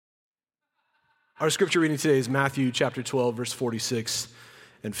Our scripture reading today is Matthew chapter 12, verse 46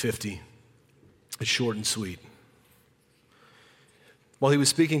 and 50. It's short and sweet. While he was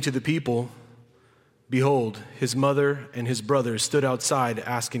speaking to the people, behold, his mother and his brothers stood outside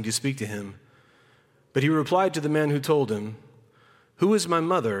asking to speak to him. But he replied to the man who told him, "Who is my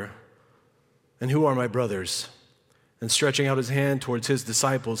mother and who are my brothers?" And stretching out his hand towards his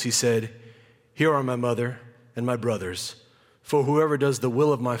disciples, he said, "Here are my mother and my brothers. For whoever does the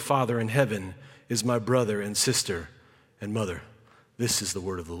will of my Father in heaven is my brother and sister and mother." This is the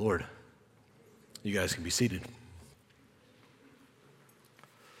word of the Lord. You guys can be seated.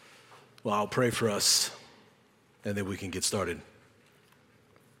 Well, I'll pray for us, and then we can get started.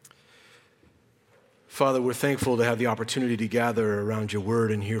 Father, we're thankful to have the opportunity to gather around your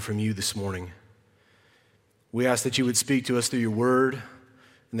word and hear from you this morning. We ask that you would speak to us through your word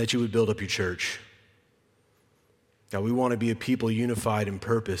and that you would build up your church. God, we want to be a people unified in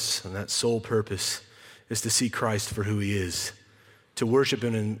purpose, and that sole purpose is to see Christ for who he is, to worship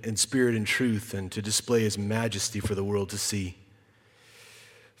him in spirit and truth, and to display his majesty for the world to see.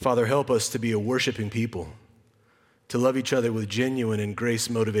 Father, help us to be a worshiping people, to love each other with genuine and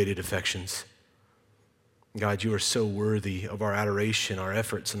grace-motivated affections. God, you are so worthy of our adoration, our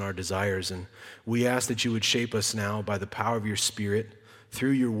efforts, and our desires, and we ask that you would shape us now by the power of your Spirit,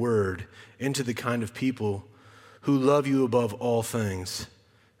 through your word, into the kind of people who love you above all things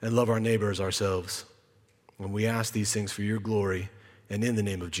and love our neighbor as ourselves. And we ask these things for your glory and in the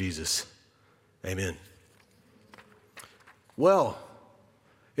name of Jesus. Amen. Well,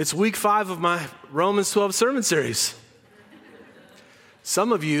 it's week 5 of my Romans 12 sermon series.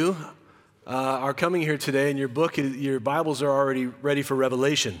 Some of you are coming here today and your Bibles are already ready for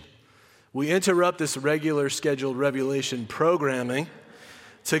Revelation. We interrupt this regular scheduled Revelation programming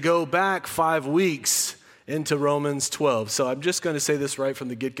to go back 5 weeks into Romans 12. So I'm just going to say this right from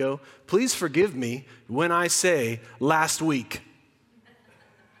the get-go. Please forgive me when I say last week.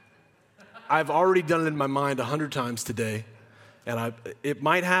 I've already done it in my mind 100 times today, and it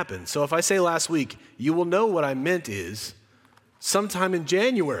might happen. So if I say last week, you will know what I meant is sometime in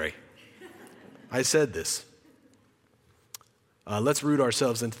January. I said this. Let's root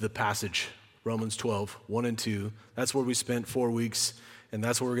ourselves into the passage, Romans 12, 1 and 2. That's where we spent 4 weeks, and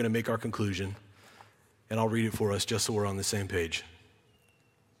that's where we're going to make our conclusion. And I'll read it for us just so we're on the same page.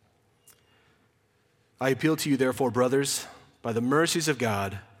 I appeal to you, therefore, brothers, by the mercies of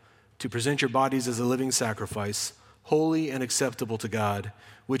God, to present your bodies as a living sacrifice, holy and acceptable to God,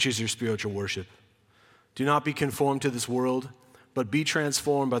 which is your spiritual worship. Do not be conformed to this world, but be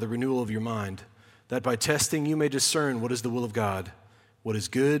transformed by the renewal of your mind, that by testing you may discern what is the will of God, what is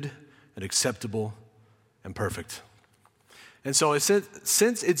good and acceptable and perfect. And so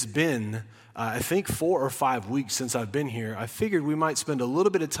since it's been I think 4 or 5 weeks since I've been here, I figured we might spend a little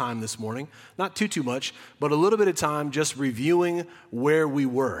bit of time this morning, not too much, but a little bit of time just reviewing where we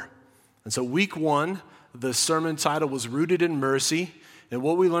were. And so week 1, the sermon title was Rooted in Mercy, and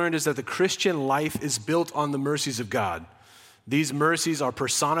what we learned is that the Christian life is built on the mercies of God. These mercies are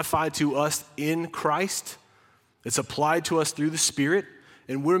personified to us in Christ. It's applied to us through the Spirit,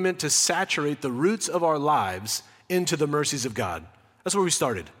 and we're meant to saturate the roots of our lives into the mercies of God. That's where we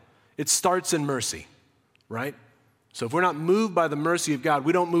started. It starts in mercy, right? So if we're not moved by the mercy of God,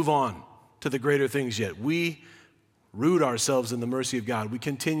 we don't move on to the greater things yet. We root ourselves in the mercy of God. We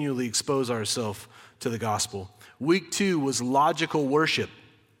continually expose ourselves to the gospel. Week 2 was logical worship.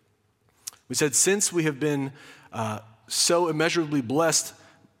 We said since we have been so immeasurably blessed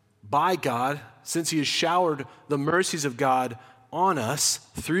by God, since he has showered the mercies of God on us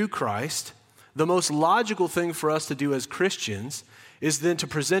through Christ, the most logical thing for us to do as Christians is then to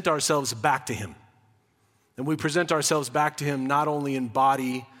present ourselves back to him. And we present ourselves back to him not only in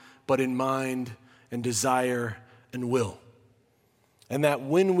body, but in mind and desire and will. And that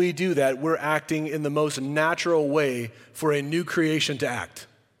when we do that, we're acting in the most natural way for a new creation to act.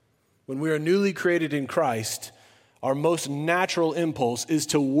 When we are newly created in Christ, our most natural impulse is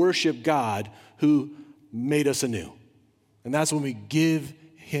to worship God who made us anew. And that's when we give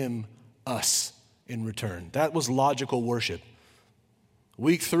him us in return. That was logical worship.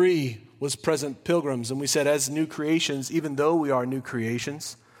 Week 3 was present pilgrims, and we said as new creations, even though we are new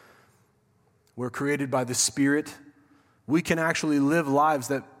creations, we're created by the Spirit, we can actually live lives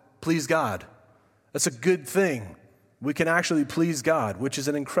that please God. That's a good thing. We can actually please God, which is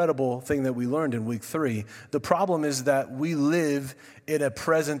an incredible thing that we learned in week 3. The problem is that we live in a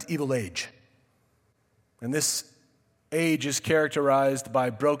present evil age. And this age is characterized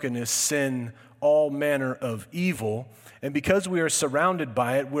by brokenness, sin, all manner of evil. And because we are surrounded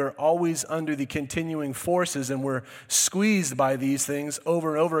by it, we're always under the continuing forces, and we're squeezed by these things over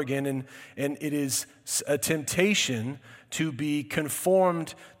and over again. And it is a temptation to be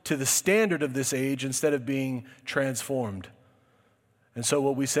conformed to the standard of this age instead of being transformed. And so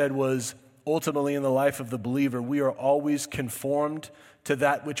what we said was, ultimately in the life of the believer, we are always conformed to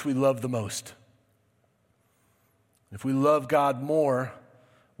that which we love the most. If we love God more,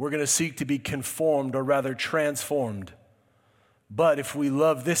 we're going to seek to be conformed, or rather transformed. But if we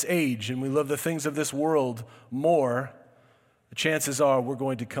love this age and we love the things of this world more, the chances are we're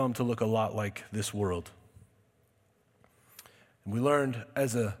going to come to look a lot like this world. And we learned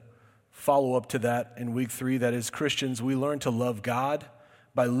as a follow-up to that in week 3 that as Christians, we learn to love God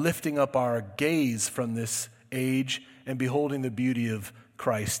by lifting up our gaze from this age and beholding the beauty of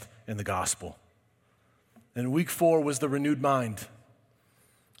Christ and the gospel. And week 4 was the renewed mind.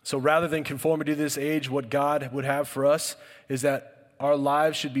 So rather than conformity to this age, what God would have for us is that our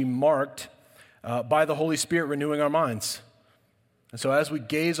lives should be marked by the Holy Spirit renewing our minds. And so as we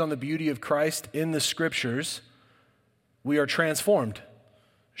gaze on the beauty of Christ in the Scriptures, we are transformed,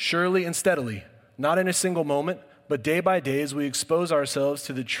 surely and steadily, not in a single moment, but day by day as we expose ourselves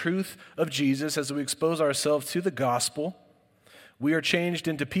to the truth of Jesus, as we expose ourselves to the gospel, we are changed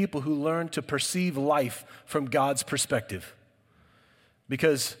into people who learn to perceive life from God's perspective.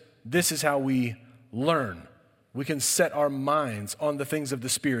 Because this is how we learn. We can set our minds on the things of the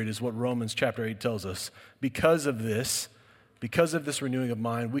Spirit, is what Romans chapter 8 tells us. Because of this renewing of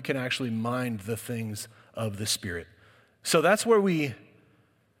mind, we can actually mind the things of the Spirit. So that's where we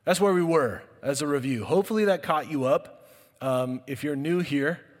were as a review. Hopefully that caught you up. If you're new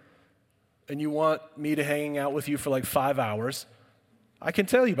here and you want me to hang out with you for like 5 hours, I can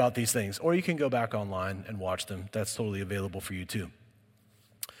tell you about these things, or you can go back online and watch them. That's totally available for you too.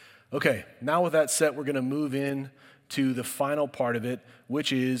 Okay, now with that set, we're going to move in to the final part of it,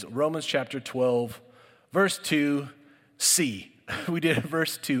 which is Romans chapter 12, verse 2c. We did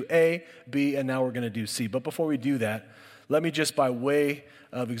verse 2a, b, and now we're going to do c. But before we do that, let me just by way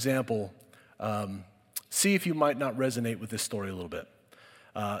of example, see if you might not resonate with this story a little bit.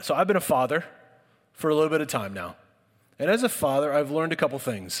 So I've been a father for a little bit of time now. And as a father, I've learned a couple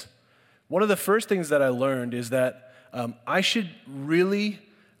things. One of the first things that I learned is that I should really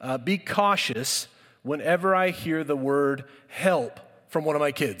be cautious whenever I hear the word help from one of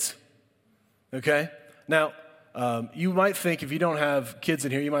my kids. Okay? Now, you might think, if you don't have kids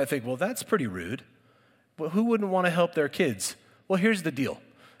in here, you might think, well, that's pretty rude. But who wouldn't want to help their kids? Well, here's the deal.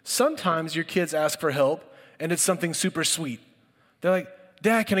 Sometimes your kids ask for help, and it's something super sweet. They're like,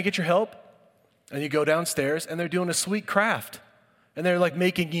 Dad, can I get your help? And you go downstairs, and they're doing a sweet craft. And they're like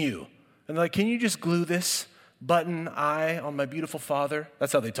making you. And they're like, can you just glue this button eye on my beautiful father?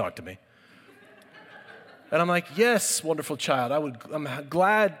 That's how they talk to me. And I'm like, yes, wonderful child. I'm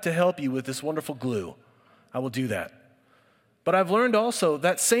glad to help you with this wonderful glue. I will do that. But I've learned also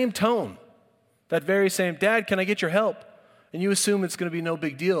that same tone, that very same, Dad, can I get your help? And you assume it's going to be no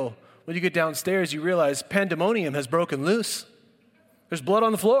big deal. When you get downstairs, you realize pandemonium has broken loose. There's blood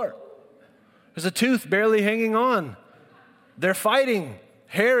on the floor. There's a tooth barely hanging on. They're fighting.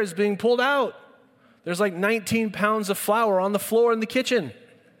 Hair is being pulled out. There's like 19 pounds of flour on the floor in the kitchen.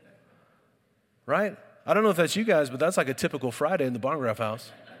 Right? I don't know if that's you guys, but that's like a typical Friday in the Bongraff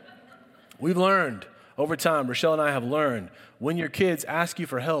house. We've learned over time, Rochelle and I have learned, when your kids ask you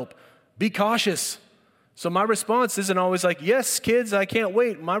for help, be cautious. So my response isn't always like, yes, kids, I can't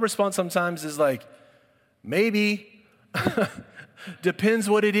wait. My response sometimes is like, maybe. Depends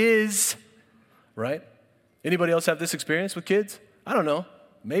what it is. Right? Anybody else have this experience with kids? I don't know.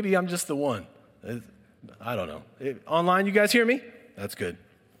 Maybe I'm just the one. I don't know. Online, you guys hear me? That's good.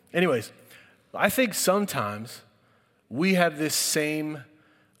 Anyways, I think sometimes we have this same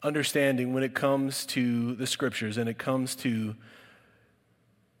understanding when it comes to the Scriptures and it comes to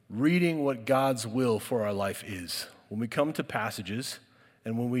reading what God's will for our life is. When we come to passages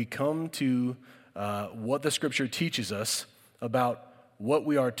and when we come to what the Scripture teaches us about what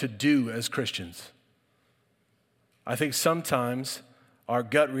we are to do as Christians, I think sometimes our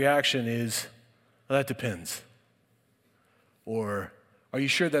gut reaction is, well, that depends. Or, are you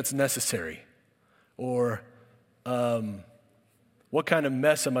sure that's necessary? Or, what kind of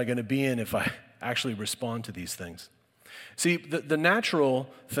mess am I going to be in if I actually respond to these things? See, the natural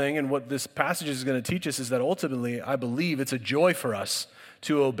thing and what this passage is going to teach us is that ultimately, I believe it's a joy for us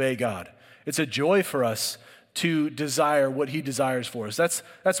to obey God. It's a joy for us to desire what he desires for us.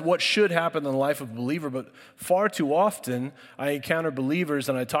 That's what should happen in the life of a believer, but far too often I encounter believers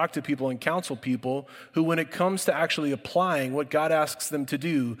and I talk to people and counsel people who, when it comes to actually applying what God asks them to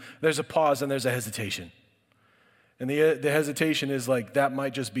do, there's a pause and there's a hesitation. And the hesitation is like, that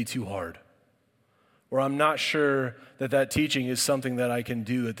might just be too hard. Or I'm not sure that teaching is something that I can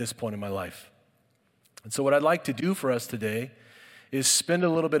do at this point in my life. And so what I'd like to do for us today is spend a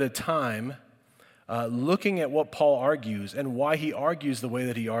little bit of time looking at what Paul argues and why he argues the way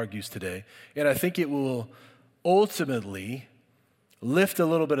that he argues today. And I think it will ultimately lift a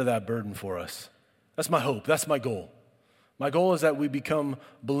little bit of that burden for us. That's my hope. That's my goal. My goal is that we become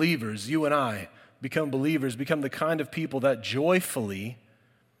believers, you and I become believers, become the kind of people that joyfully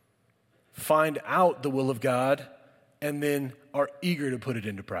find out the will of God and then are eager to put it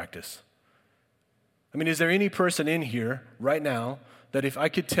into practice. I mean, is there any person in here right now that if I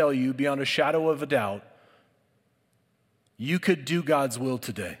could tell you beyond a shadow of a doubt, you could do God's will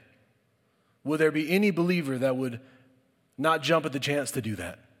today? Will there be any believer that would not jump at the chance to do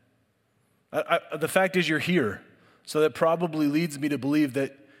that? The fact is you're here, so that probably leads me to believe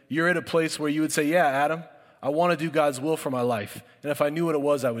that you're at a place where you would say, yeah, Adam, I want to do God's will for my life, and if I knew what it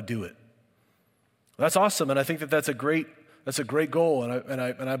was, I would do it. That's awesome, and I think that's a great goal, and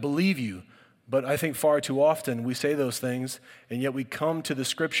I believe you. But I think far too often we say those things, and yet we come to the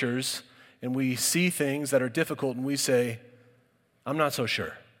scriptures and we see things that are difficult and we say, I'm not so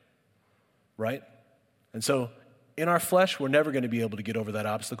sure, right? And so in our flesh, we're never going to be able to get over that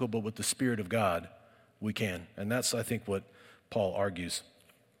obstacle, but with the Spirit of God, we can. And that's, I think, what Paul argues.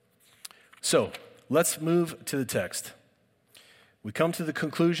 So let's move to the text. We come to the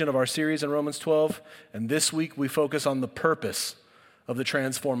conclusion of our series in Romans 12, and this week we focus on the purpose of the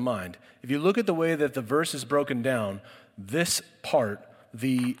transformed mind. If you look at the way that the verse is broken down, this part,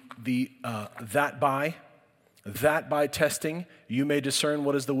 that by testing, you may discern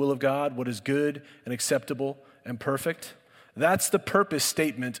what is the will of God, what is good and acceptable and perfect. That's the purpose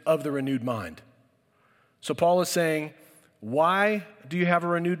statement of the renewed mind. So Paul is saying, why do you have a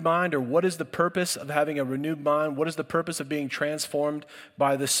renewed mind? Or what is the purpose of having a renewed mind? What is the purpose of being transformed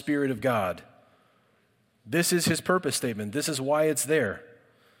by the Spirit of God? This is his purpose statement. This is why it's there.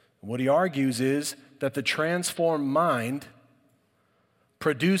 What he argues is that the transformed mind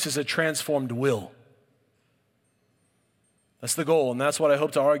produces a transformed will. That's the goal, and that's what I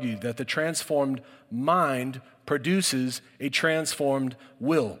hope to argue, that the transformed mind produces a transformed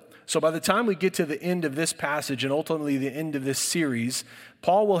will. So by the time we get to the end of this passage and ultimately the end of this series,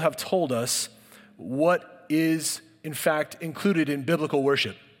 Paul will have told us what is, in fact, included in biblical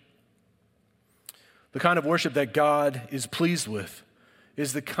worship. The kind of worship that God is pleased with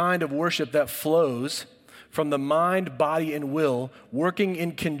is the kind of worship that flows from the mind, body, and will, working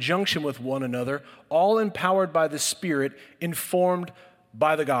in conjunction with one another, all empowered by the Spirit, informed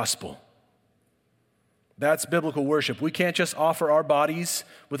by the gospel. That's biblical worship. We can't just offer our bodies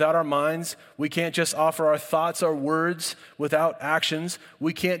without our minds. We can't just offer our thoughts or words without actions.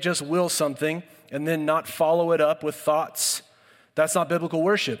 We can't just will something and then not follow it up with thoughts. That's not biblical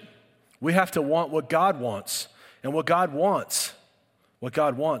worship. We have to want what God wants. And what God wants,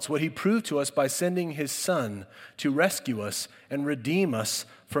 what he proved to us by sending his Son to rescue us and redeem us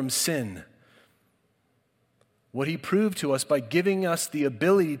from sin. What he proved to us by giving us the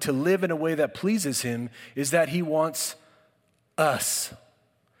ability to live in a way that pleases him is that he wants us.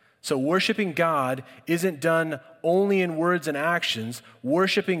 So worshiping God isn't done only in words and actions.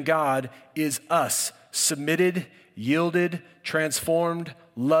 Worshiping God is us, submitted, yielded, transformed,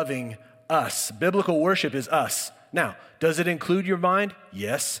 loving us. Biblical worship is us. Now, does it include your mind?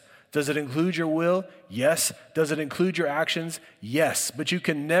 Yes. Does it include your will? Yes. Does it include your actions? Yes. But you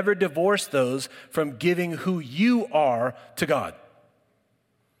can never divorce those from giving who you are to God.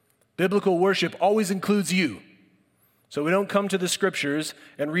 Biblical worship always includes you. So we don't come to the scriptures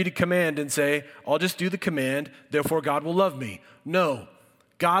and read a command and say, I'll just do the command, therefore God will love me. No.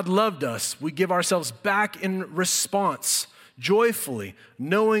 God loved us. We give ourselves back in response, joyfully,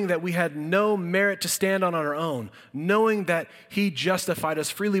 knowing that we had no merit to stand on our own, knowing that he justified us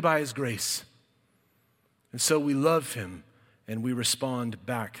freely by his grace. And so we love him and we respond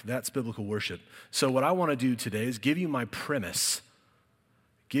back. That's biblical worship. So what I want to do today is give you my premise,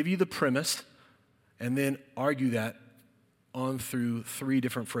 give you the premise, and then argue that on through three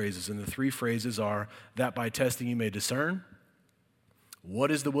different phrases. And the three phrases are that by testing you may discern,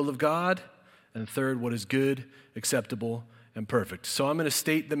 what is the will of God, and third, what is good, acceptable, and perfect. So I'm going to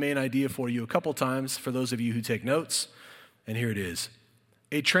state the main idea for you a couple times for those of you who take notes, and here it is.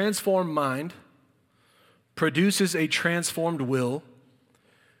 A transformed mind produces a transformed will,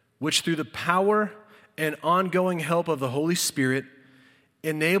 which through the power and ongoing help of the Holy Spirit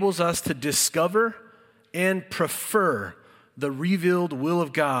enables us to discover and prefer the revealed will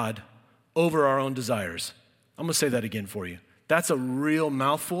of God over our own desires. I'm going to say that again for you. That's a real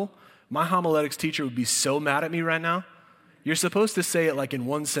mouthful. My homiletics teacher would be so mad at me right now. You're supposed to say it like in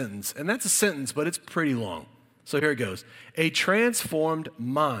one sentence, and that's a sentence, but it's pretty long. So here it goes. A transformed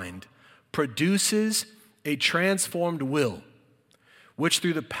mind produces a transformed will, which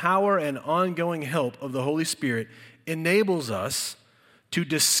through the power and ongoing help of the Holy Spirit enables us to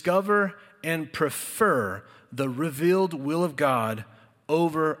discover and prefer the revealed will of God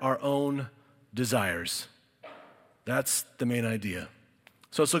over our own desires. That's the main idea.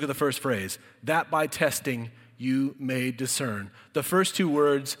 So let's look at the first phrase, that by testing you may discern. The first two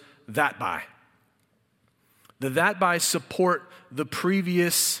words, that by. The that by support the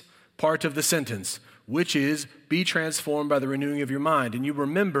previous part of the sentence, which is be transformed by the renewing of your mind. And you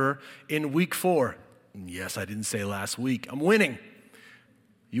remember in week 4, yes, I didn't say last week, I'm winning.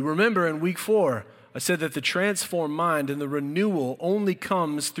 You remember in week 4, I said that the transformed mind and the renewal only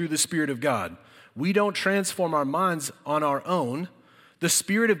comes through the Spirit of God. We don't transform our minds on our own. The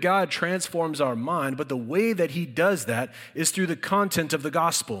Spirit of God transforms our mind, but the way that He does that is through the content of the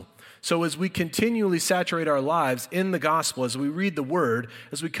gospel. So as we continually saturate our lives in the gospel, as we read the word,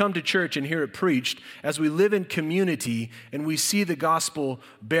 as we come to church and hear it preached, as we live in community and we see the gospel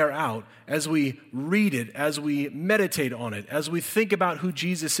bear out, as we read it, as we meditate on it, as we think about who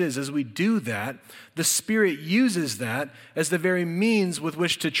Jesus is, as we do that, the Spirit uses that as the very means with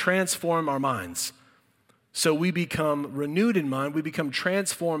which to transform our minds. So we become renewed in mind, we become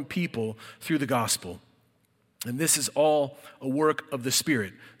transformed people through the gospel. And this is all a work of the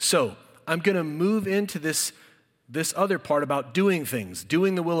Spirit. So I'm going to move into this other part about doing things,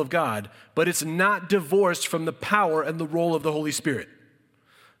 doing the will of God, but it's not divorced from the power and the role of the Holy Spirit.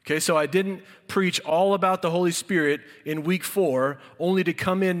 Okay, so I didn't preach all about the Holy Spirit in week 4, only to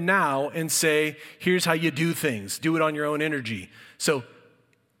come in now and say, here's how you do things. Do it on your own energy. So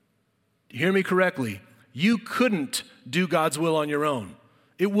hear me correctly. You couldn't do God's will on your own.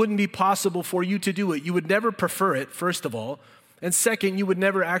 It wouldn't be possible for you to do it. You would never prefer it, first of all. And second, you would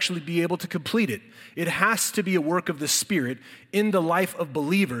never actually be able to complete it. It has to be a work of the Spirit in the life of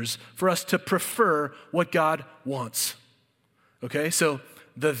believers for us to prefer what God wants. Okay, so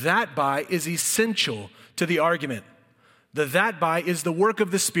the that by is essential to the argument. The that by is the work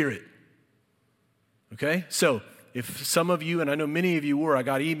of the Spirit. Okay, so if some of you, and I know many of you were, I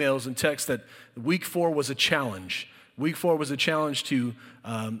got emails and texts that week 4 was a challenge. Week 4 was a challenge to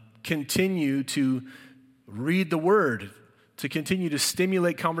continue to read the Word, to continue to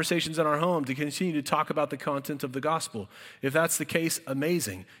stimulate conversations in our home, to continue to talk about the content of the gospel. If that's the case,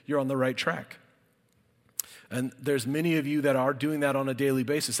 amazing. You're on the right track. And there's many of you that are doing that on a daily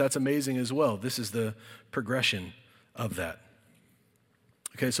basis. That's amazing as well. This is the progression of that.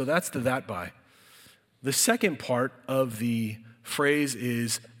 Okay, so that's the that by. The second part of the phrase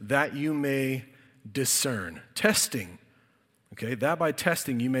is that you may discern. Testing. Okay, that by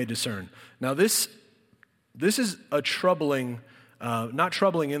testing you may discern. Now this is a troubling, not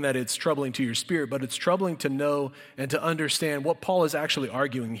troubling in that it's troubling to your spirit, but it's troubling to know and to understand what Paul is actually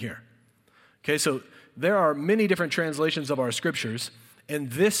arguing here. Okay, so there are many different translations of our scriptures,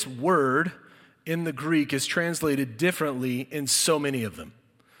 and this word in the Greek is translated differently in so many of them.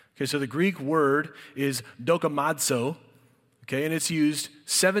 Okay, so the Greek word is dokimazo, okay, and it's used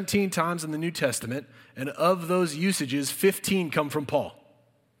 17 times in the New Testament, and of those usages, 15 come from Paul.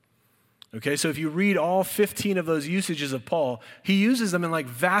 Okay, so if you read all 15 of those usages of Paul, he uses them in like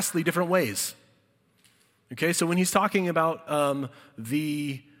vastly different ways. Okay, so when he's talking about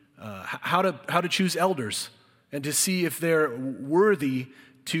how to choose elders and to see if they're worthy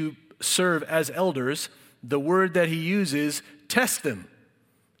to serve as elders, the word that he uses, test them.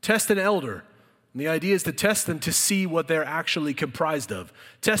 Test an elder. And the idea is to test them to see what they're actually comprised of.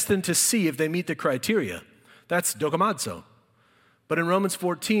 Test them to see if they meet the criteria. That's dokimazo. But in Romans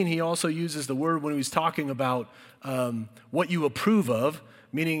 14, he also uses the word when he's talking about what you approve of,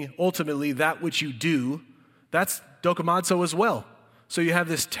 meaning ultimately that which you do. That's dokimazo as well. So you have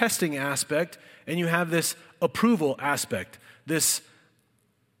this testing aspect and you have this approval aspect. This,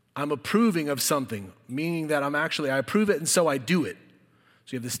 I'm approving of something, meaning that I approve it and so I do it.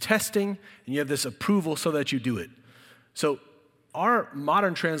 So you have this testing and you have this approval so that you do it. So our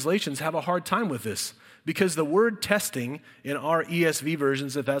modern translations have a hard time with this because the word testing in our ESV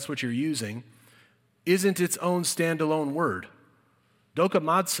versions, if that's what you're using, isn't its own standalone word.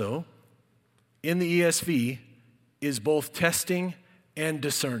 Dokimazo in the ESV is both testing and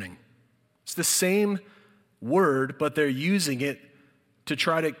discerning. It's the same word, but they're using it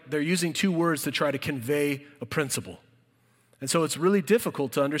they're using two words to try to convey a principle. And so it's really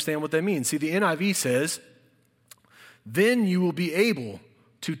difficult to understand what they mean. See, the NIV says, then you will be able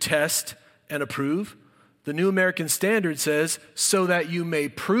to test and approve. The New American Standard says, so that you may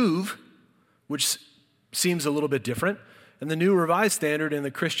prove, which seems a little bit different. And the New Revised Standard and the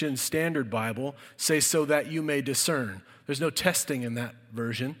Christian Standard Bible say, so that you may discern. There's no testing in that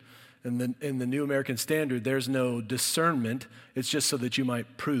version. In the New American Standard, there's no discernment. It's just so that you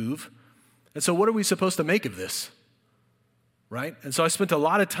might prove. And so what are we supposed to make of this? Right? And so I spent a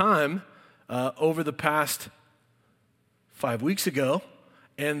lot of time over the past 5 weeks ago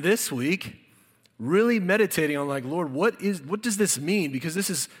and this week really meditating on like, Lord, what does this mean? Because this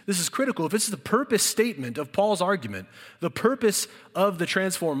is critical. If this is the purpose statement of Paul's argument, the purpose of the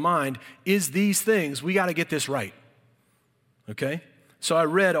transformed mind is these things, we got to get this right. Okay? So I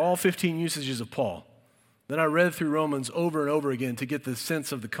read all 15 usages of Paul. Then I read through Romans over and over again to get the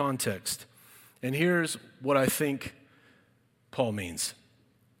sense of the context. And here's what I think Paul means.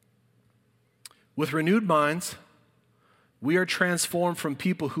 With renewed minds, we are transformed from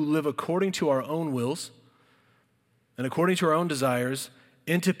people who live according to our own wills and according to our own desires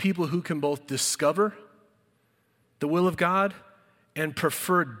into people who can both discover the will of God and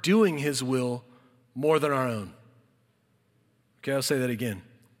prefer doing His will more than our own. Okay, I'll say that again.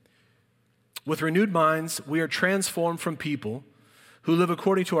 With renewed minds, we are transformed from people who live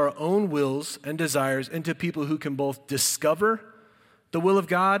according to our own wills and desires into people who can both discover the will of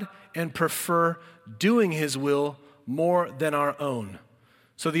God and prefer doing His will more than our own.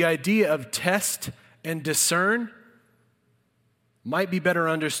 So the idea of test and discern might be better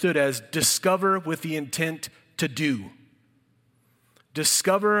understood as discover with the intent to do.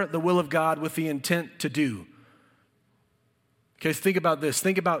 Discover the will of God with the intent to do. Okay, think about this.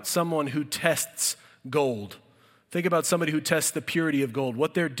 Think about someone who tests gold. Think about somebody who tests the purity of gold.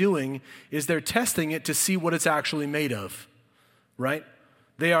 What they're doing is they're testing it to see what it's actually made of, right?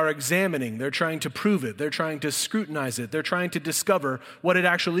 They are examining. They're trying to prove it. They're trying to scrutinize it. They're trying to discover what it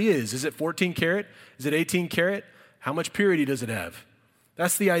actually is. Is it 14 karat? Is it 18 karat? How much purity does it have?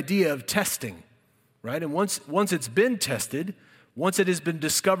 That's the idea of testing, right? And once it's been tested, once it has been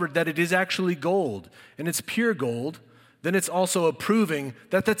discovered that it is actually gold and it's pure gold, then it's also approving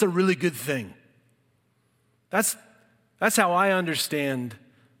that that's a really good thing. That's how I understand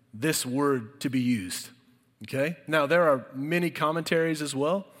this word to be used, okay? Now, there are many commentaries as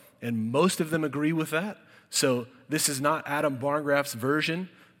well, and most of them agree with that. So this is not Adam Barngraft's version.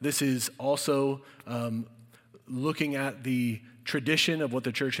 This is also looking at the tradition of what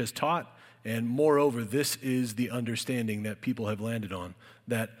the church has taught, and moreover, this is the understanding that people have landed on,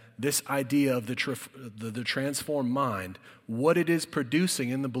 that this idea of the transformed mind, what it is producing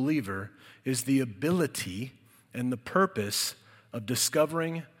in the believer is the ability and the purpose of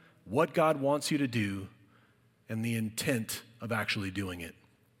discovering what God wants you to do and the intent of actually doing it.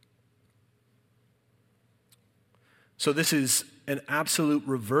 So this is an absolute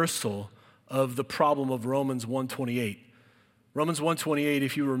reversal of the problem of Romans 1:28. Romans 1:28,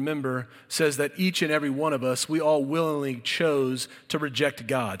 if you remember, says that each and every one of us, we all willingly chose to reject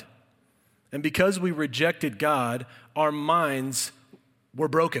God. And because we rejected God, our minds were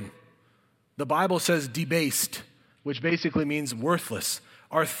broken. The Bible says debased, which basically means worthless.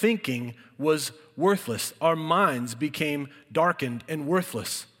 Our thinking was worthless. Our minds became darkened and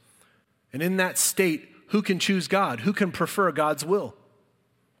worthless. And in that state, who can choose God? Who can prefer God's will?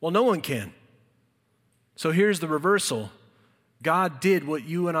 Well, no one can. So here's the reversal. God did what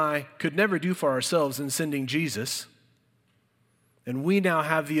you and I could never do for ourselves in sending Jesus. And we now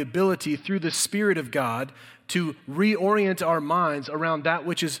have the ability through the Spirit of God to reorient our minds around that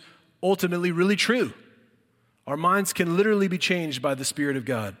which is ultimately really true. Our minds can literally be changed by the Spirit of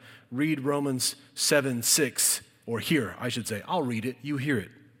God. Read Romans 7:6, or hear, I should say. I'll read it, you hear it.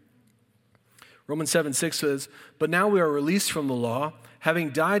 Romans 7:6 says, "But now we are released from the law,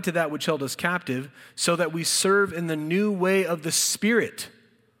 having died to that which held us captive, so that we serve in the new way of the Spirit,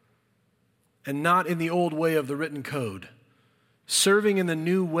 and not in the old way of the written code." Serving in the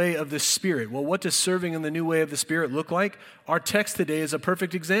new way of the Spirit. Well, what does serving in the new way of the Spirit look like? Our text today is a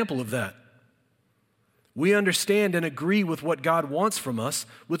perfect example of that. We understand and agree with what God wants from us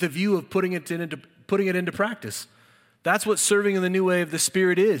with a view of putting it into practice. That's what serving in the new way of the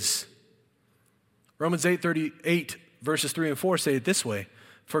Spirit is. Romans 8:38, verses 3 and 4 say it this way: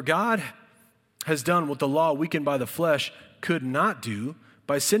 "For God has done what the law, weakened by the flesh, could not do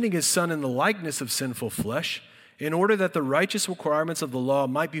by sending His Son in the likeness of sinful flesh, in order that the righteous requirements of the law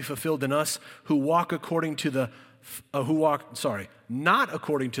might be fulfilled in us who walk not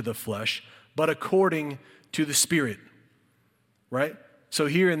according to the flesh, but according to the Spirit." Right? So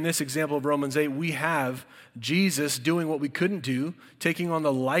here in this example of Romans 8, we have Jesus doing what we couldn't do, taking on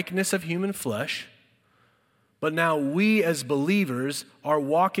the likeness of human flesh. But now we as believers are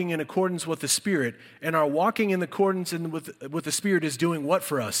walking in accordance with the Spirit, and our walking in accordance with the Spirit is doing what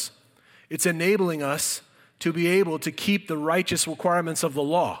for us? It's enabling us to be able to keep the righteous requirements of the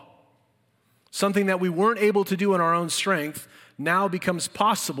law. Something that we weren't able to do in our own strength now becomes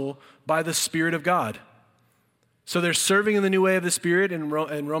possible by the Spirit of God. So there's serving in the new way of the Spirit in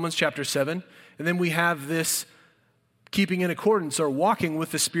Romans chapter 7, and then we have this keeping in accordance or walking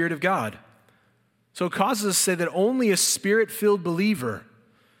with the Spirit of God. So it causes us to say that only a Spirit-filled believer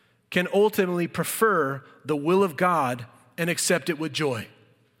can ultimately prefer the will of God and accept it with joy.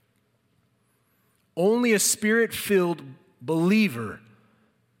 Only a Spirit-filled believer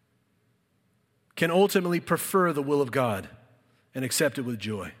can ultimately prefer the will of God and accept it with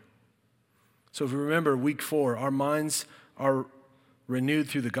joy. So if you remember week 4, our minds are renewed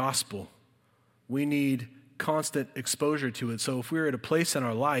through the gospel. We need constant exposure to it. So if we're at a place in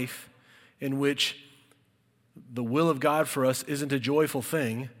our life in which the will of God for us isn't a joyful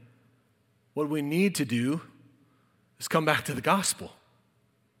thing, what we need to do is come back to the gospel.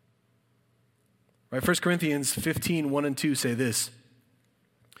 Right? 1 Corinthians 15, 1 and 2 say this.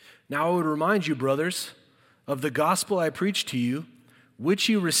 Now I would remind you, brothers, of the gospel I preached to you, which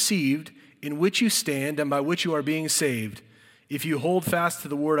you received, in which you stand, and by which you are being saved, if you hold fast to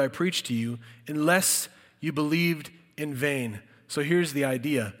the word I preached to you, unless you believed in vain. So here's the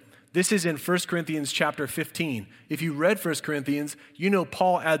idea. This is in 1 Corinthians chapter 15. If you read 1 Corinthians, you know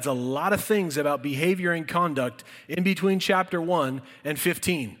Paul adds a lot of things about behavior and conduct in between chapter 1 and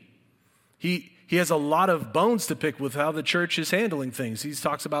 15. He has a lot of bones to pick with how the church is handling things. He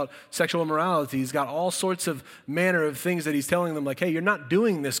talks about sexual immorality. He's got all sorts of manner of things that he's telling them, like, hey, you're not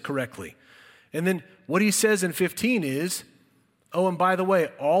doing this correctly. And then what he says in 15 is, oh, and by the way,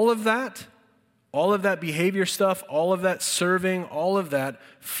 all of that behavior stuff, all of that serving, all of that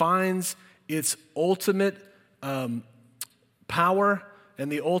finds its ultimate power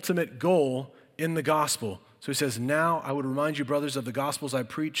and the ultimate goal in the gospel. So he says, now I would remind you, brothers, of the gospel I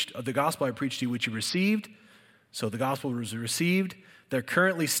preached to you, which you received. So the gospel was received. They're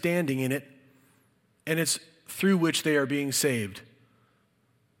currently standing in it, and it's through which they are being saved.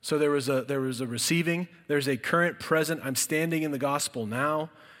 So there was a receiving, there's a current present, I'm standing in the gospel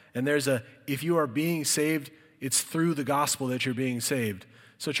now, and if you are being saved, it's through the gospel that you're being saved.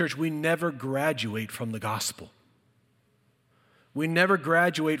 So church, we never graduate from the gospel. We never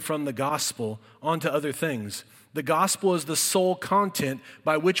graduate from the gospel onto other things. The gospel is the sole content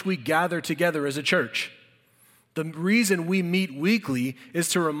by which we gather together as a church. The reason we meet weekly is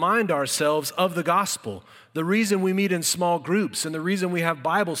to remind ourselves of the gospel. The reason we meet in small groups, and the reason we have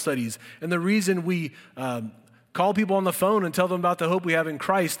Bible studies, and the reason we call people on the phone and tell them about the hope we have in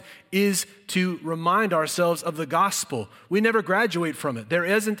Christ is to remind ourselves of the gospel. We never graduate from it. There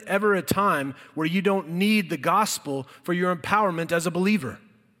isn't ever a time where you don't need the gospel for your empowerment as a believer.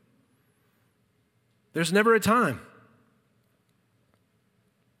 There's never a time.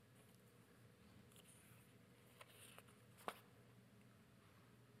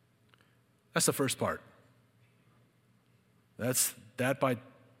 That's the first part. That by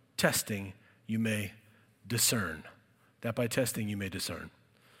testing you may discern. That by testing you may discern.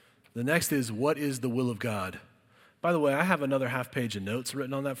 The next is, what is the will of God? By the way, I have another half page of notes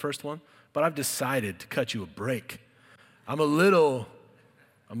written on that first one, but I've decided to cut you a break. I'm a little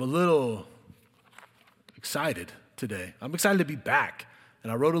excited today. I'm excited to be back,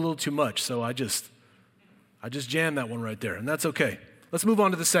 and I wrote a little too much, so I just jammed that one right there, and that's okay. Let's move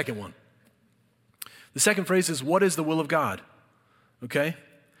on to the second one. The second phrase is, what is the will of God? Okay?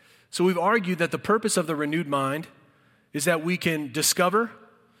 So we've argued that the purpose of the renewed mind is that we can discover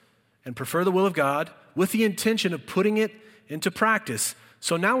and prefer the will of God with the intention of putting it into practice.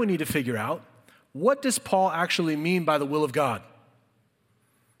 So now we need to figure out, what does Paul actually mean by the will of God?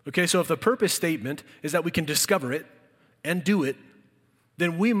 Okay, so if the purpose statement is that we can discover it and do it,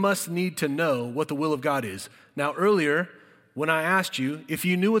 then we must need to know what the will of God is. Now earlier, when I asked you, if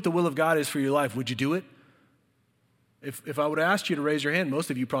you knew what the will of God is for your life, would you do it? If I would have asked you to raise your hand, most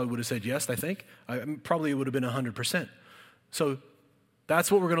of you probably would have said yes, I think. Probably it would have been 100%. So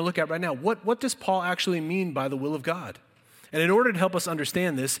that's what we're going to look at right now. What does Paul actually mean by the will of God? And in order to help us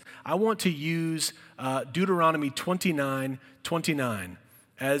understand this, I want to use Deuteronomy 29:29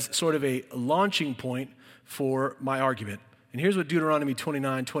 as sort of a launching point for my argument. And here's what Deuteronomy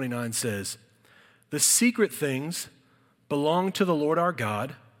 29:29 says. The secret things belong to the Lord our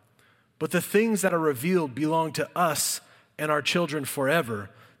God, but the things that are revealed belong to us and our children forever,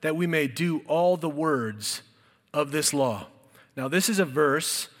 that we may do all the words of this law. Now, this is a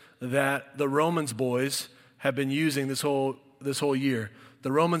verse that the Romans boys have been using this whole year.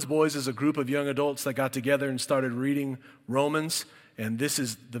 The Romans boys is a group of young adults that got together and started reading Romans, and this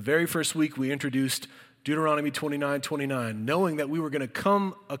is the very first week we introduced Deuteronomy 29:29, knowing that we were going to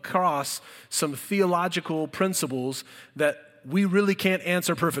come across some theological principles that we really can't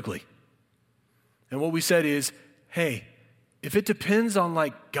answer perfectly. And what we said is, hey, if it depends on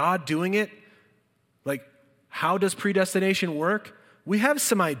like God doing it, like how does predestination work? We have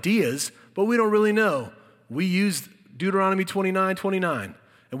some ideas, but we don't really know. We used Deuteronomy 29:29,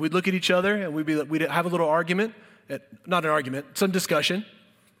 and we'd look at each other and we'd have a little argument, not an argument, some discussion,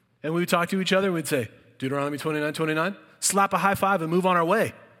 and we would talk to each other and we'd say, Deuteronomy 29:29, slap a high five and move on our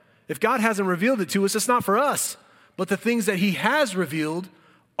way. If God hasn't revealed it to us, it's not for us. But the things that he has revealed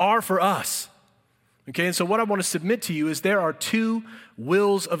are for us. Okay, and so what I want to submit to you is there are two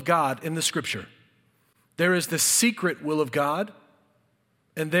wills of God in the scripture. There is the secret will of God,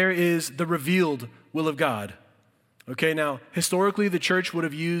 and there is the revealed will of God. Okay, now, historically, the church would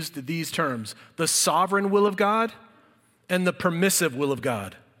have used these terms, the sovereign will of God and the permissive will of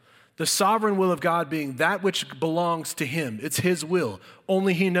God. The sovereign will of God being that which belongs to him. It's his will.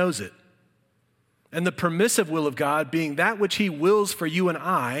 Only he knows it. And the permissive will of God being that which he wills for you and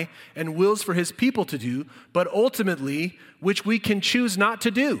I and wills for his people to do, but ultimately, which we can choose not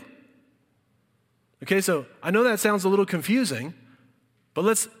to do. Okay, so I know that sounds a little confusing, but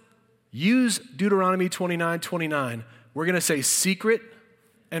let's use Deuteronomy 29:29. We're going to say secret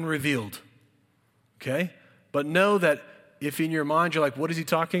and revealed. Okay? But know that if in your mind you're like, what is he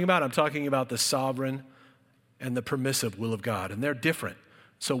talking about? I'm talking about the sovereign and the permissive will of God, and they're different.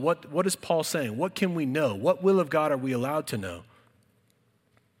 So what is Paul saying? What can we know? What will of God are we allowed to know?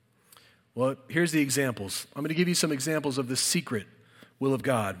 Well, here's the examples. I'm going to give you some examples of the secret will of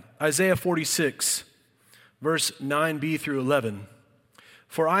God. Isaiah 46, verse 9b through 11.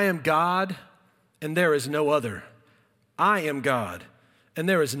 For I am God, and there is no other. I am God, and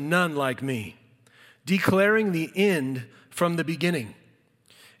there is none like me, declaring the end from the beginning,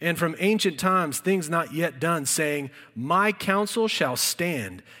 and from ancient times things not yet done, saying, my counsel shall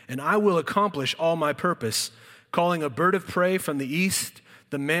stand, and I will accomplish all my purpose, calling a bird of prey from the east,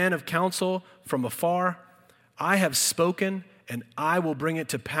 the man of counsel from afar. I have spoken, and I will bring it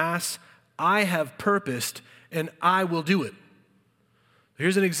to pass. I have purposed, and I will do it.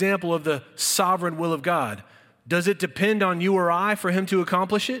 Here's an example of the sovereign will of God. Does it depend on you or I for him to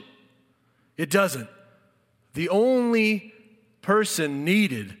accomplish it? It doesn't. The only person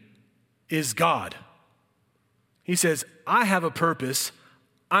needed is God. He says, I have a purpose.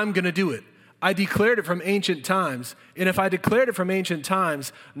 I'm going to do it. I declared it from ancient times. And if I declared it from ancient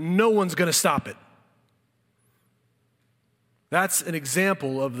times, no one's going to stop it. That's an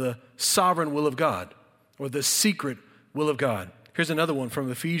example of the sovereign will of God, or the secret will of God. Here's another one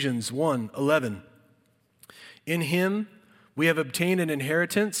from Ephesians 1:11. In him we have obtained an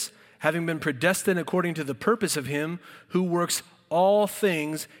inheritance, having been predestined according to the purpose of him who works all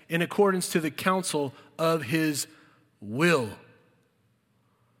things in accordance to the counsel of his will.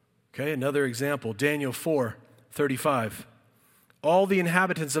 Okay, another example, Daniel 4:35. All the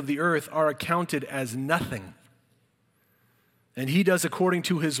inhabitants of the earth are accounted as nothing, and he does according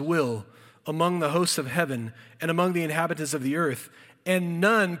to his will among the hosts of heaven and among the inhabitants of the earth, and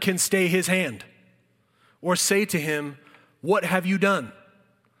none can stay his hand or say to him, what have you done?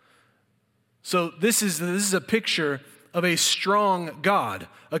 So this is a picture of a strong God,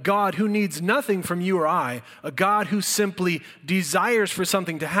 a God who needs nothing from you or I, a God who simply desires for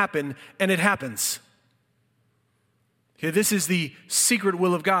something to happen, and it happens. Okay, this is the secret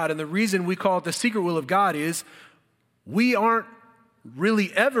will of God, and the reason we call it the secret will of God is we aren't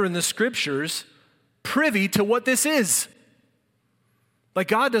really ever in the scriptures privy to what this is. Like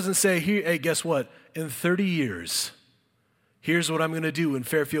God doesn't say, hey, guess what? In 30 years, here's what I'm going to do in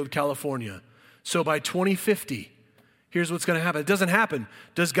Fairfield, California. So by 2050, here's what's going to happen. It doesn't happen.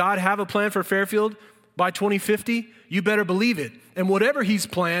 Does God have a plan for Fairfield by 2050? You better believe it. And whatever he's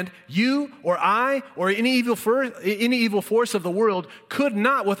planned, you or I or any evil force of the world could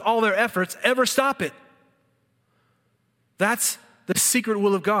not, with all their efforts, ever stop it. That's the secret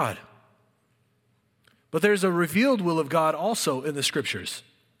will of God. But there's a revealed will of God also in the scriptures.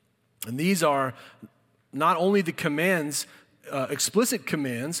 And these are not only the commands, explicit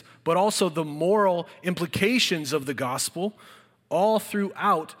commands, but also the moral implications of the gospel all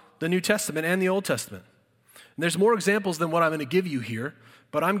throughout the New Testament and the Old Testament. And there's more examples than what I'm going to give you here,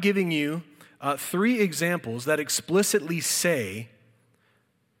 but I'm giving you 3 examples that explicitly say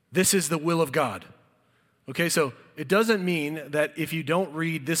this is the will of God. Okay, so it doesn't mean that if you don't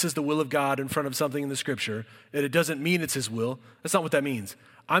read this is the will of God in front of something in the scripture, that it doesn't mean it's his will. That's not what that means.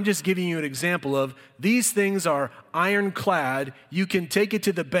 I'm just giving you an example of these things are ironclad. You can take it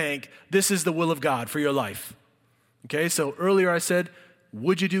to the bank. This is the will of God for your life. Okay, so earlier I said,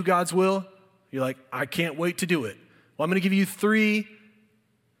 would you do God's will? You're like, I can't wait to do it. Well, I'm going to give you three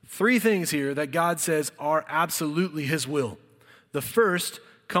things here that God says are absolutely his will. The first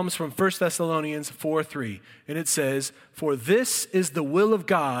comes from 1 Thessalonians 4:3, and it says, for this is the will of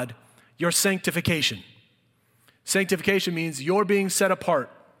God, your sanctification. Sanctification means you're being set apart,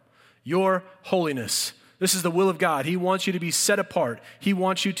 your holiness. This is the will of God. He wants you to be set apart. He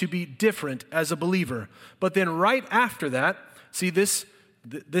wants you to be different as a believer. But then right after that, see this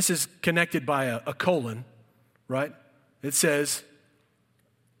is connected by a colon, right? It says,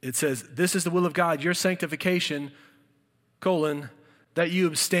 this is the will of God, your sanctification, colon, that you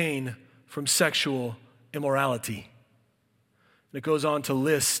abstain from sexual immorality. And it goes on to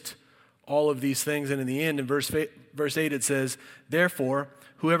list all of these things. And in the end, in verse 8, it says, therefore,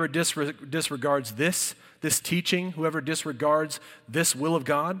 whoever disregards this teaching, whoever disregards this will of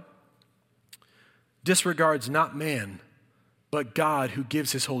God, disregards not man, but God who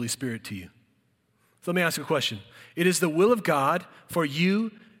gives his Holy Spirit to you. So let me ask you a question. It is the will of God for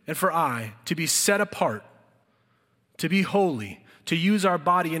you and for I to be set apart, to be holy, to use our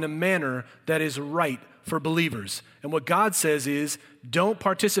body in a manner that is right for believers. And what God says is, don't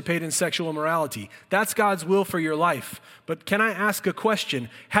participate in sexual immorality. That's God's will for your life. But can I ask a question?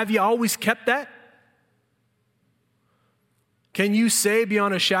 Have you always kept that? Can you say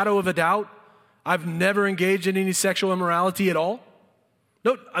beyond a shadow of a doubt, I've never engaged in any sexual immorality at all?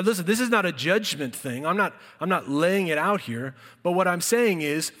 No, listen, this is not a judgment thing. I'm not laying it out here. But what I'm saying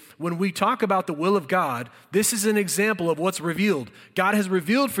is, when we talk about the will of God, this is an example of what's revealed. God has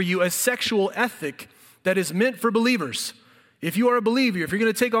revealed for you a sexual ethic that is meant for believers. If you are a believer, if you're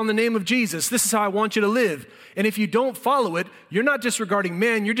going to take on the name of Jesus, this is how I want you to live. And if you don't follow it, you're not disregarding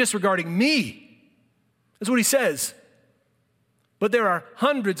man, you're disregarding me. That's what he says. But there are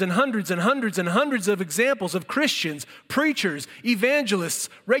hundreds and hundreds and hundreds and hundreds of examples of Christians, preachers, evangelists,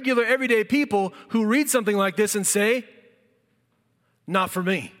 regular everyday people who read something like this and say, not for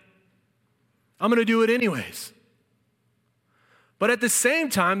me. I'm going to do it anyways. But at the same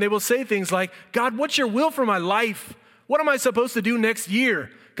time, they will say things like, God, what's your will for my life? What am I supposed to do next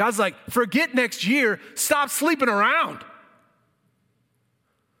year? God's like, forget next year. Stop sleeping around.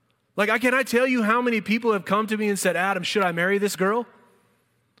 Like, can I tell you how many people have come to me and said, Adam, should I marry this girl?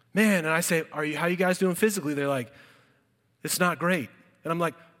 Man, and I say, how are you guys doing physically? They're like, it's not great. And I'm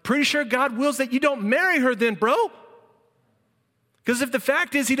like, pretty sure God wills that you don't marry her then, bro. Because if the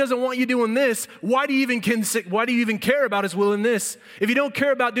fact is he doesn't want you doing this, why do you even care about his will in this? If you don't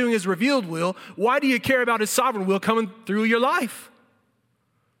care about doing his revealed will, why do you care about his sovereign will coming through your life?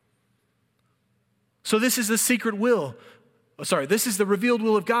 So this is the secret will. This is the revealed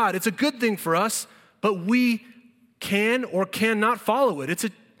will of God. It's a good thing for us, but we can or cannot follow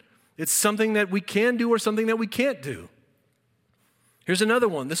it. It's something that we can do or something that we can't do. Here's another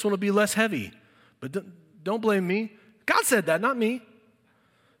one. This one will be less heavy, but don't blame me. God said that, not me.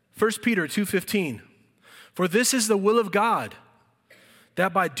 1 Peter 2:15. For this is the will of God,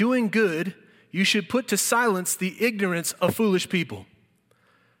 that by doing good, you should put to silence the ignorance of foolish people.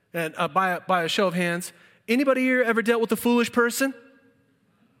 And by a show of hands, anybody here ever dealt with a foolish person?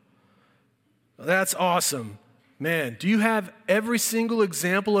 That's awesome. Man, do you have every single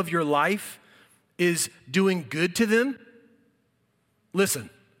example of your life is doing good to them? Listen,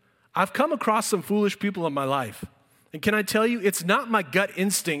 I've come across some foolish people in my life. And can I tell you, it's not my gut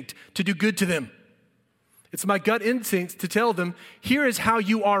instinct to do good to them. It's my gut instinct to tell them, here is how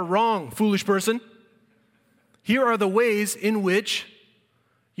you are wrong, foolish person. Here are the ways in which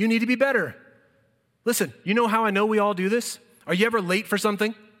you need to be better. Listen, you know how I know we all do this? Are you ever late for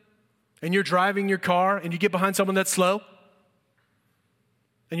something and you're driving your car and you get behind someone that's slow?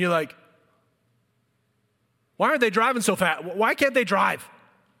 And you're like, why aren't they driving so fast? Why can't they drive?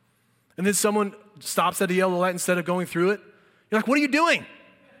 And then someone stops at a yellow light instead of going through it. You're like, what are you doing?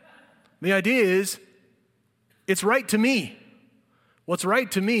 The idea is, it's right to me. What's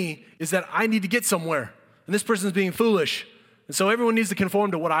right to me is that I need to get somewhere. And this person's being foolish. And so everyone needs to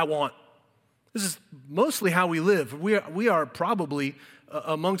conform to what I want. This is mostly how we live. We are probably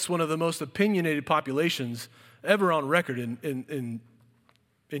amongst one of the most opinionated populations ever on record in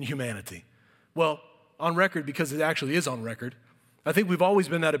humanity. Well, on record because it actually is on record. I think we've always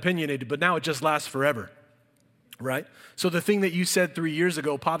been that opinionated, but now it just lasts forever, right? So the thing that you said 3 years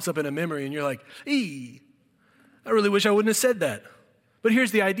ago pops up in a memory and you're like, I really wish I wouldn't have said that. But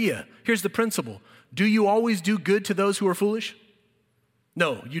here's the idea. Here's the principle. Do you always do good to those who are foolish?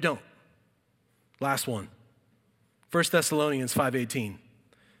 No, you don't. Last one. 1 Thessalonians 5:18.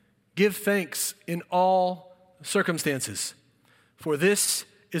 Give thanks in all circumstances, for this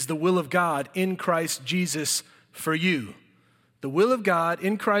is the will of God in Christ Jesus for you. The will of God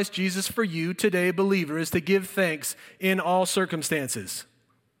in Christ Jesus for you today, believer, is to give thanks in all circumstances.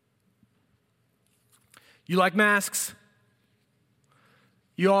 You like masks?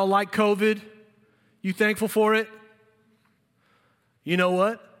 You all like COVID? You thankful for it? You know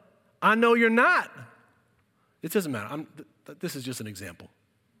what? I know you're not. It doesn't matter. This is just an example.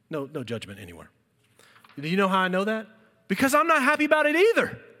 No judgment anywhere. Do you know how I know that? Because I'm not happy about it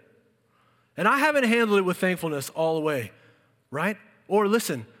either. And I haven't handled it with thankfulness all the way, right? Or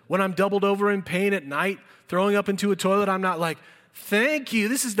listen, when I'm doubled over in pain at night, throwing up into a toilet, I'm not like, thank you,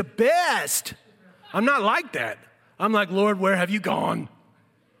 this is the best. I'm not like that. I'm like, Lord, where have you gone?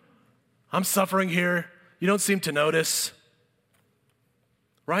 I'm suffering here. You don't seem to notice.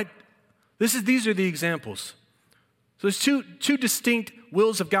 Right? These are the examples. So there's two distinct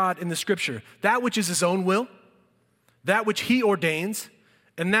wills of God in the Scripture. That which is His own will, that which He ordains,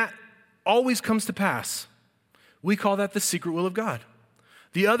 and that always comes to pass. We call that the secret will of God.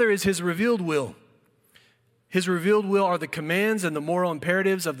 The other is His revealed will. His revealed will are the commands and the moral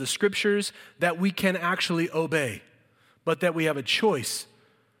imperatives of the Scriptures that we can actually obey, but that we have a choice.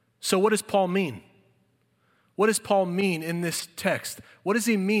 So what does Paul mean? What does Paul mean in this text? What does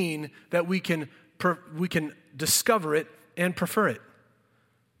he mean that we can discover it and prefer it?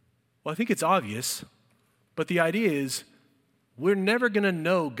 Well, I think it's obvious, but the idea is we're never going to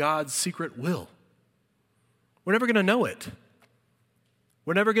know God's secret will. We're never going to know it.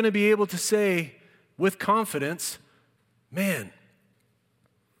 We're never going to be able to say with confidence, man,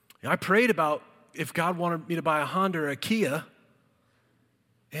 I prayed about if God wanted me to buy a Honda or a Kia,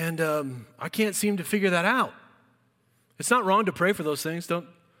 and I can't seem to figure that out. It's not wrong to pray for those things.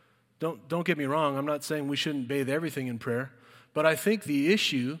 Don't get me wrong. I'm not saying we shouldn't bathe everything in prayer. But I think the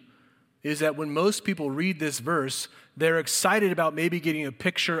issue is that when most people read this verse, they're excited about maybe getting a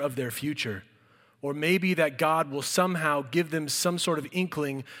picture of their future. Or maybe that God will somehow give them some sort of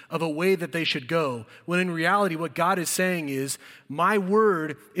inkling of a way that they should go. When in reality, what God is saying is, my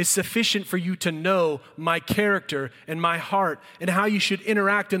word is sufficient for you to know my character and my heart and how you should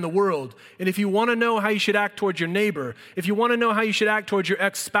interact in the world. And if you want to know how you should act towards your neighbor, if you want to know how you should act towards your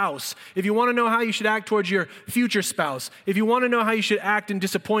ex-spouse, if you want to know how you should act towards your future spouse, if you want to know how you should act in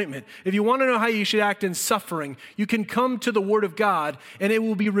disappointment, if you want to know how you should act in suffering, you can come to the Word of God and it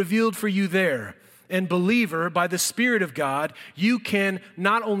will be revealed for you there. And believer, by the Spirit of God, you can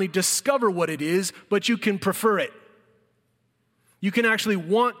not only discover what it is, but you can prefer it. You can actually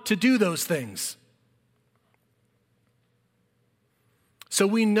want to do those things. So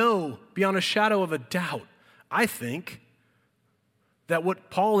we know beyond a shadow of a doubt, I think, that what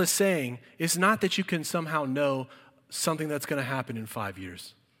Paul is saying is not that you can somehow know something that's going to happen in 5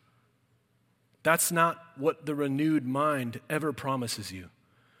 years. That's not what the renewed mind ever promises you.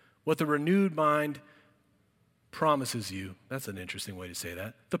 What the renewed mind promises you, that's an interesting way to say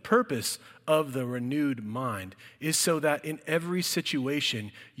that. The purpose of the renewed mind is so that in every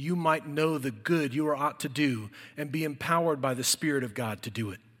situation you might know the good you are ought to do and be empowered by the Spirit of God to do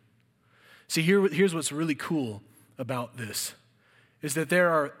it. See, here's what's really cool about this, is that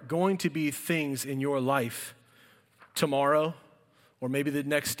there are going to be things in your life tomorrow, or maybe the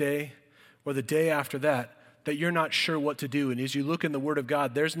next day, or the day after that you're not sure what to do. And as you look in the Word of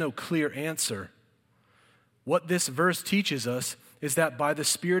God, there's no clear answer. What this verse teaches us is that by the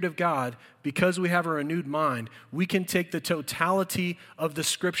Spirit of God, because we have a renewed mind, we can take the totality of the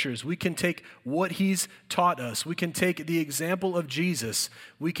Scriptures. We can take what He's taught us. We can take the example of Jesus.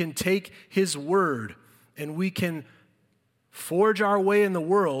 We can take His Word, and we can forge our way in the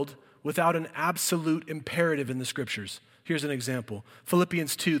world without an absolute imperative in the Scriptures. Here's an example.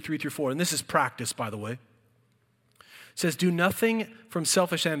 Philippians 2:3-4, and this is practice, by the way. It says, do nothing from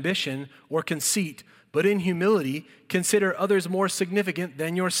selfish ambition or conceit, but in humility consider others more significant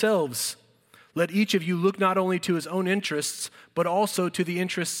than yourselves. Let each of you look not only to his own interests, but also to the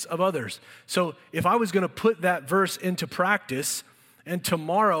interests of others. So if I was going to put that verse into practice, and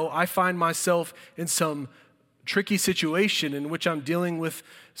tomorrow I find myself in some tricky situation in which I'm dealing with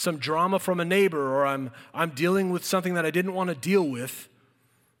some drama from a neighbor, or I'm dealing with something that I didn't want to deal with,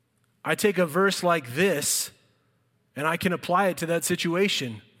 I take a verse like this and I can apply it to that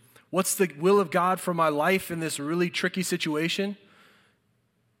situation. What's the will of God for my life in this really tricky situation?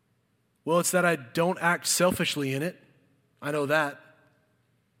 Well, it's that I don't act selfishly in it. I know that.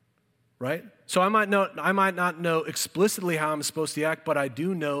 right? So I might not know explicitly how I'm supposed to act, but I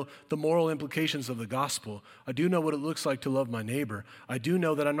do know the moral implications of the gospel. I do know what it looks like to love my neighbor. I do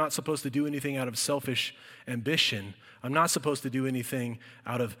know that I'm not supposed to do anything out of selfish ambition. I'm not supposed to do anything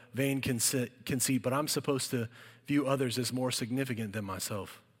out of vain conceit, but I'm supposed to view others as more significant than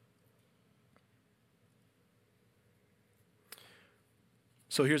myself.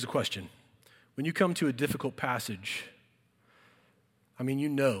 So here's a question. When you come to a difficult passage, you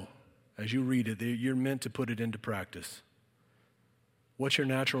know, as you read it, you're meant to put it into practice. What's your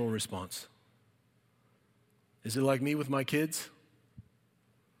natural response? Is it like me with my kids?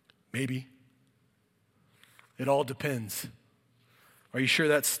 Maybe. It all depends. Are you sure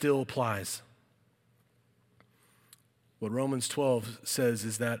that still applies? What Romans 12 says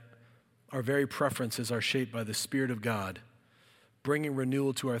is that our very preferences are shaped by the Spirit of God, bringing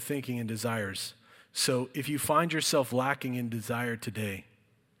renewal to our thinking and desires. So if you find yourself lacking in desire today,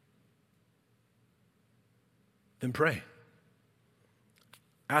 then pray.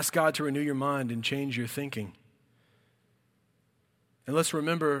 Ask God to renew your mind and change your thinking. And let's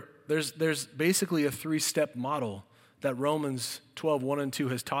remember, there's basically a 3-step model that Romans 12, 1 and 2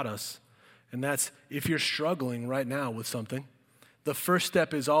 has taught us. And that's, if you're struggling right now with something, the first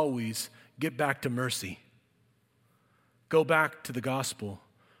step is always get back to mercy. Go back to the gospel.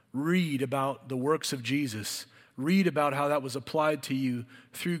 Read about the works of Jesus. Read about how that was applied to you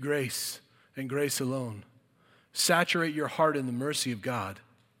through grace and grace alone. Saturate your heart in the mercy of God.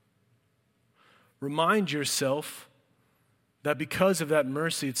 Remind yourself that because of that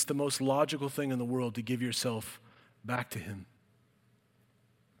mercy, it's the most logical thing in the world to give yourself back to Him.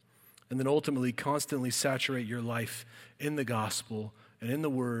 And then ultimately, constantly saturate your life in the gospel and in the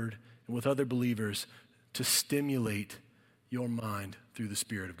Word and with other believers to stimulate your mind through the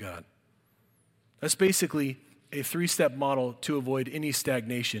Spirit of God. That's basically a 3-step model to avoid any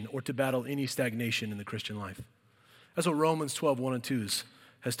stagnation or to battle any stagnation in the Christian life. That's what Romans 12, 1 and 2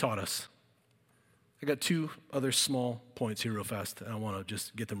 has taught us. I got 2 other small points here real fast, and I want to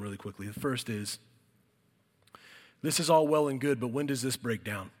just get them really quickly. The first is, this is all well and good, but when does this break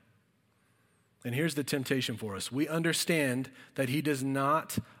down? And here's the temptation for us. We understand that He does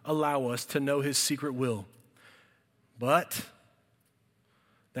not allow us to know His secret will, but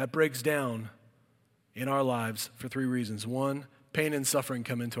that breaks down in our lives for 3 reasons. 1, pain and suffering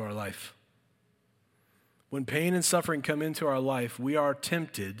come into our life. When pain and suffering come into our life, we are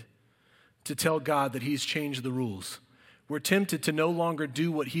tempted to tell God that He's changed the rules. We're tempted to no longer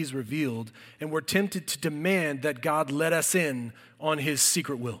do what He's revealed, and we're tempted to demand that God let us in on His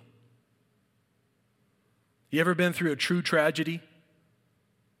secret will. You ever been through a true tragedy?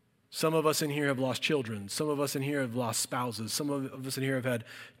 Some of us in here have lost children. Some of us in here have lost spouses. Some of us in here have had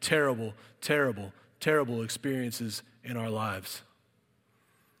terrible, terrible, terrible experiences in our lives.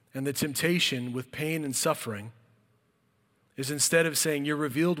 And the temptation with pain and suffering is, instead of saying, your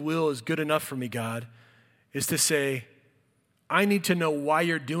revealed will is good enough for me, God, is to say, I need to know why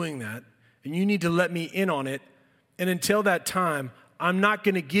you're doing that, and you need to let me in on it. And until that time, I'm not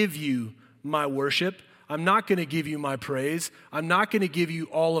going to give you my worship. I'm not going to give you my praise. I'm not going to give you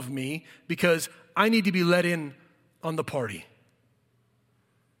all of me, because I need to be let in on the party.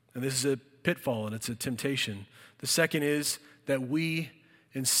 And this is a pitfall, and it's a temptation. The second is that we,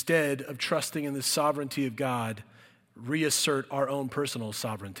 instead of trusting in the sovereignty of God, reassert our own personal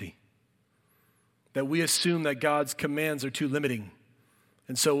sovereignty. That we assume that God's commands are too limiting.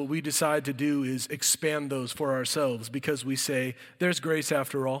 And so what we decide to do is expand those for ourselves, because we say, there's grace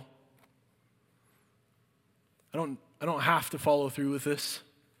after all. I don't have to follow through with this.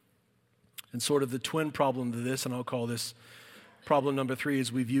 And sort of the twin problem to this, and I'll call this problem number 3,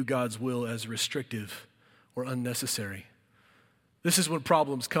 is we view God's will as restrictive or unnecessary. This is when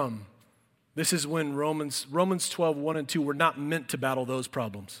problems come. This is when Romans 12, 1 and 2, we're not meant to battle those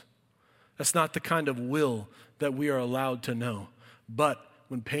problems. That's not the kind of will that we are allowed to know. But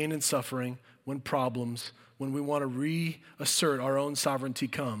when pain and suffering, when problems, when we want to reassert our own sovereignty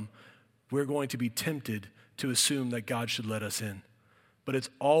come, we're going to be tempted to assume that God should let us in. But it's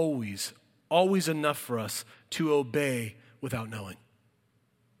always enough for us to obey without knowing,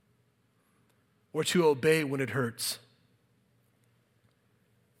 or to obey when it hurts.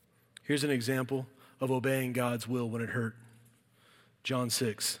 Here's an example of obeying God's will when it hurt. John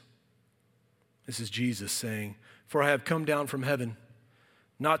 6. This is Jesus saying, "For I have come down from heaven,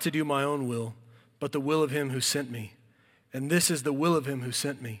 not to do my own will, but the will of Him who sent me. And this is the will of Him who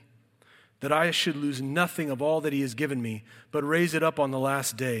sent me, that I should lose nothing of all that He has given me, but raise it up on the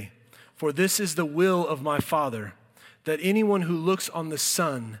last day. For this is the will of my Father, that anyone who looks on the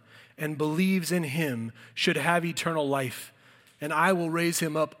Son and believes in Him should have eternal life, and I will raise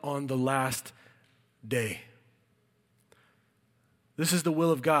him up on the last day. This is the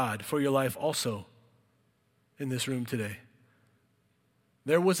will of God for your life also in this room today.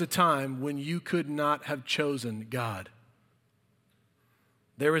 There was a time when you could not have chosen God.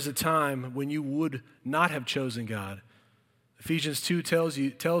 There is a time when you would not have chosen God. Ephesians 2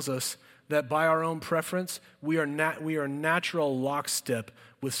 tells us that by our own preference, we are natural lockstep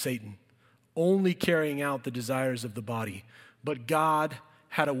with Satan, only carrying out the desires of the body. But God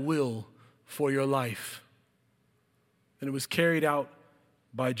had a will for your life, and it was carried out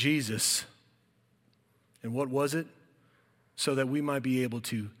by Jesus. And what was it? So that we might be able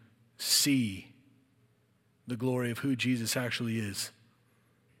to see the glory of who Jesus actually is.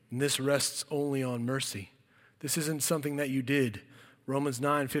 And this rests only on mercy. This isn't something that you did. Romans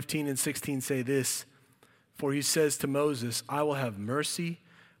 9:15 and 16 say this, for he says to Moses, I will have mercy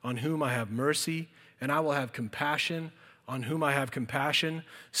on whom I have mercy, and I will have compassion on whom I have compassion,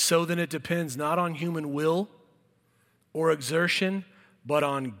 so that it depends not on human will or exertion, but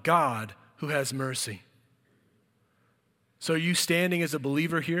on God who has mercy. So are you standing as a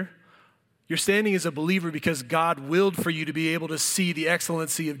believer here? You're standing as a believer because God willed for you to be able to see the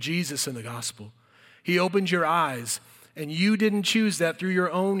excellency of Jesus in the gospel. He opened your eyes, and you didn't choose that through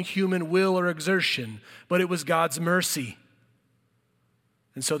your own human will or exertion, but it was God's mercy.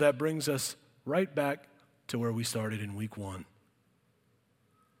 And so that brings us right back to where we started in week 1.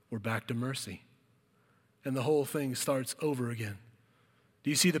 We're back to mercy. And the whole thing starts over again. Do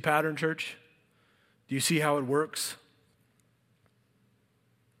you see the pattern, church? Do you see how it works?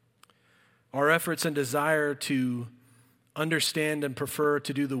 Our efforts and desire to understand and prefer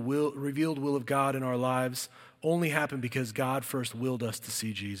to do the revealed will of God in our lives only happen because God first willed us to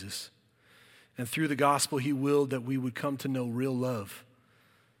see Jesus. And through the gospel, he willed that we would come to know real love,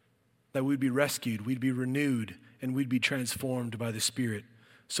 that we'd be rescued, we'd be renewed, and we'd be transformed by the Spirit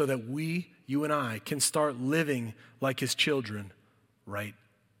so that we, you and I, can start living like his children right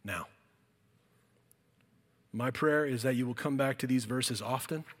now. My prayer is that you will come back to these verses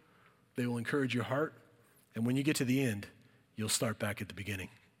often. They will encourage your heart. And when you get to the end, you'll start back at the beginning.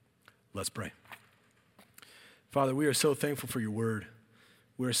 Let's pray. Father, we are so thankful for your word.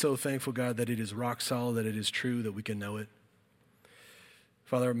 We are so thankful, God, that it is rock solid, that it is true, that we can know it.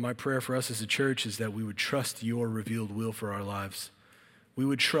 Father, my prayer for us as a church is that we would trust your revealed will for our lives. We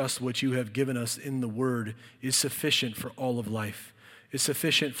would trust what you have given us in the word is sufficient for all of life. It's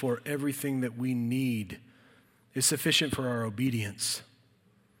sufficient for everything that we need. It's sufficient for our obedience.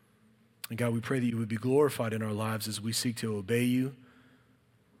 And God, we pray that you would be glorified in our lives as we seek to obey you,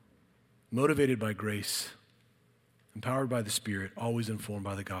 motivated by grace, empowered by the Spirit, always informed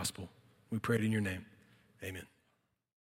by the gospel. We pray it in your name. Amen.